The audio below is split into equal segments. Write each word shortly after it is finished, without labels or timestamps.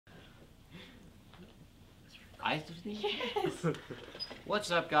I do these? Yes.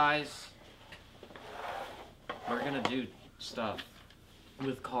 What's up, guys? We're gonna do stuff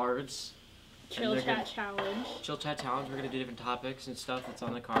with cards. Chill chat challenge. Chill chat challenge. We're gonna do different topics and stuff that's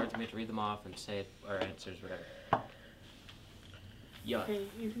on the cards. We have to read them off and say our answers, whatever. Yeah. Okay,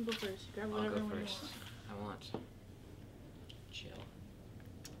 you can go first. Grab I'll whatever go one you first. I want. Chill.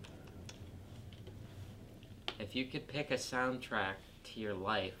 If you could pick a soundtrack to your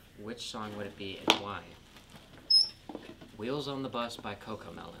life, which song would it be and why? Wheels on the Bus by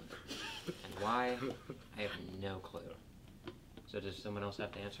Cocomelon. And why? I have no clue. So does someone else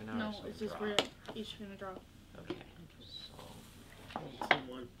have to answer now? No, it's just we're each gonna draw. Okay. So.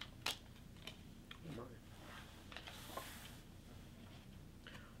 Someone.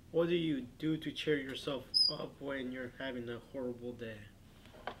 What do you do to cheer yourself up when you're having a horrible day?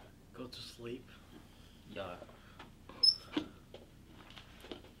 Go to sleep. Yeah.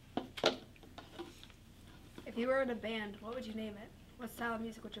 If you were in a band, what would you name it? What style of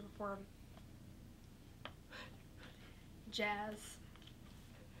music would you perform? Jazz.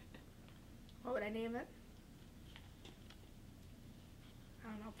 What would I name it? I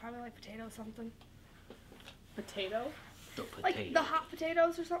don't know, probably like potato something. Potato? The potato. Like the hot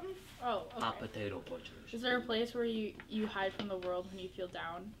potatoes or something? Oh, okay. Hot potato butchers. Is there a place where you hide from the world when you feel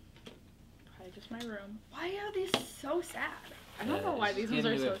down? Probably just my room. Why are these so sad? I don't know why these ones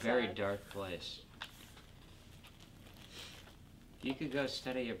are so sad. It's a very dark place. If you could go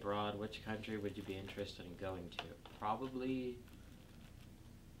study abroad, which country would you be interested in going to? Probably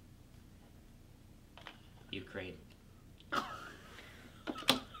Ukraine.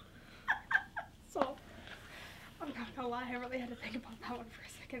 So, I'm not gonna lie, I really had to think about that one for a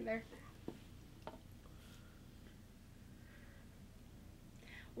second there.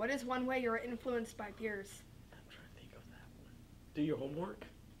 What is one way you're influenced by peers? I'm trying to think of that one. Do your homework?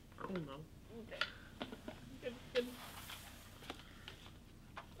 I don't know. Okay. Good.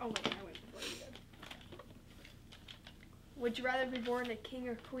 Oh wait, I went before you did. Would you rather be born a king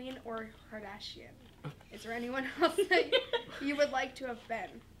or queen or a Kardashian? Is there anyone else that you would like to have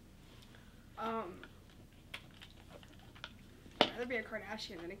been? I'd rather be a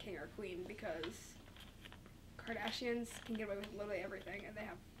Kardashian than a king or queen because Kardashians can get away with literally everything and they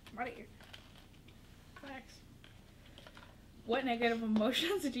have money. Facts. What negative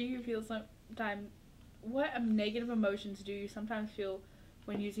emotions do you feel sometimes? What negative emotions do you sometimes feel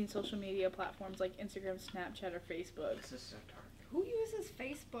when using social media platforms like Instagram, Snapchat, or Facebook? This is so dark. Who uses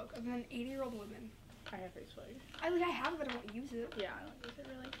Facebook other than 80-year-old women? I have Facebook. I have it, but I don't use it. Yeah, I don't use it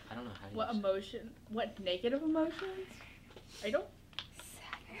really. I don't know how to What use emotion? What negative emotions? I don't.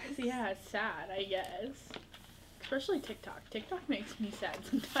 Sadness. Yeah, sad, I guess. Especially TikTok. TikTok makes me sad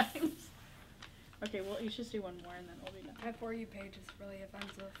sometimes. Okay, well, you should do one more and then we'll be done. My For You page is really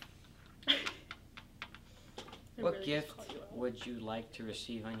offensive. They What really gift just call you out. would you like to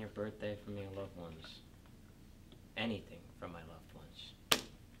receive on your birthday from your loved ones? Anything from my loved ones.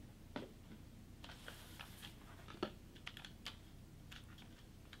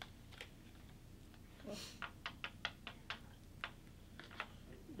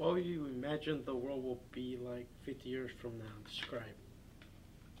 What do you imagine the world will be like 50 years from now? Describe.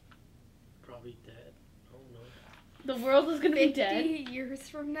 Probably dead. I don't know. The world is gonna be 50 dead. years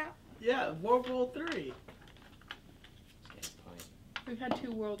from now? Yeah, World War III. That's the point. We've had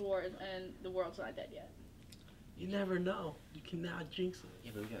 2 world wars and the world's not dead yet. You never know. You cannot jinx it.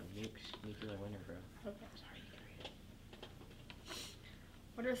 Yeah, but we got nuclear winter, bro. Okay. Sorry, you can read it.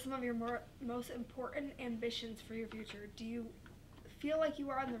 What are some of your most important ambitions for your future? Do you feel like you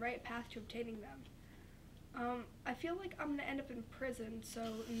are on the right path to obtaining them? I feel like I'm gonna end up in prison, so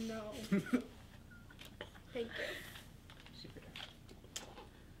no. Thank you. Super dark.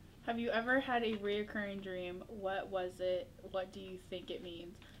 Have you ever had a reoccurring dream? What was it? What do you think it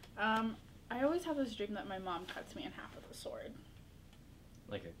means? I always have this dream that my mom cuts me in half with a sword.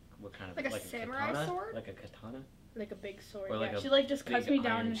 Like a, what kind of, Like a samurai katana? sword? Like a katana? Like a big sword. Or like yeah, a she like just cuts big me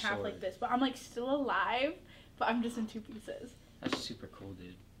down iron in half sword. like this. But I'm like still alive, but I'm just in 2 pieces. That's super cool,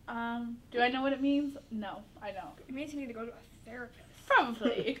 dude. Do I know what it means? No, I don't. It means you need to go to a therapist.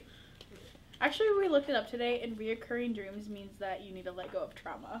 Probably. Actually, we looked it up today, and reoccurring dreams means that you need to let go of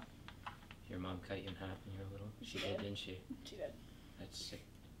trauma. Your mom cut you in half when you were little? She did, did. didn't she? She did. That's sick.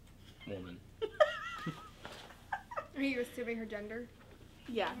 Woman. Are you assuming her gender?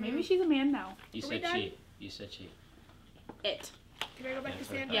 Yeah, maybe she's a man now. You Are we said done? she. You said she. It. Can I go back Yeah, to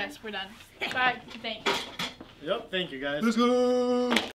sorry. Sandra? Yes, we're done. Bye. Thanks. Yep, thank you guys. Let's go!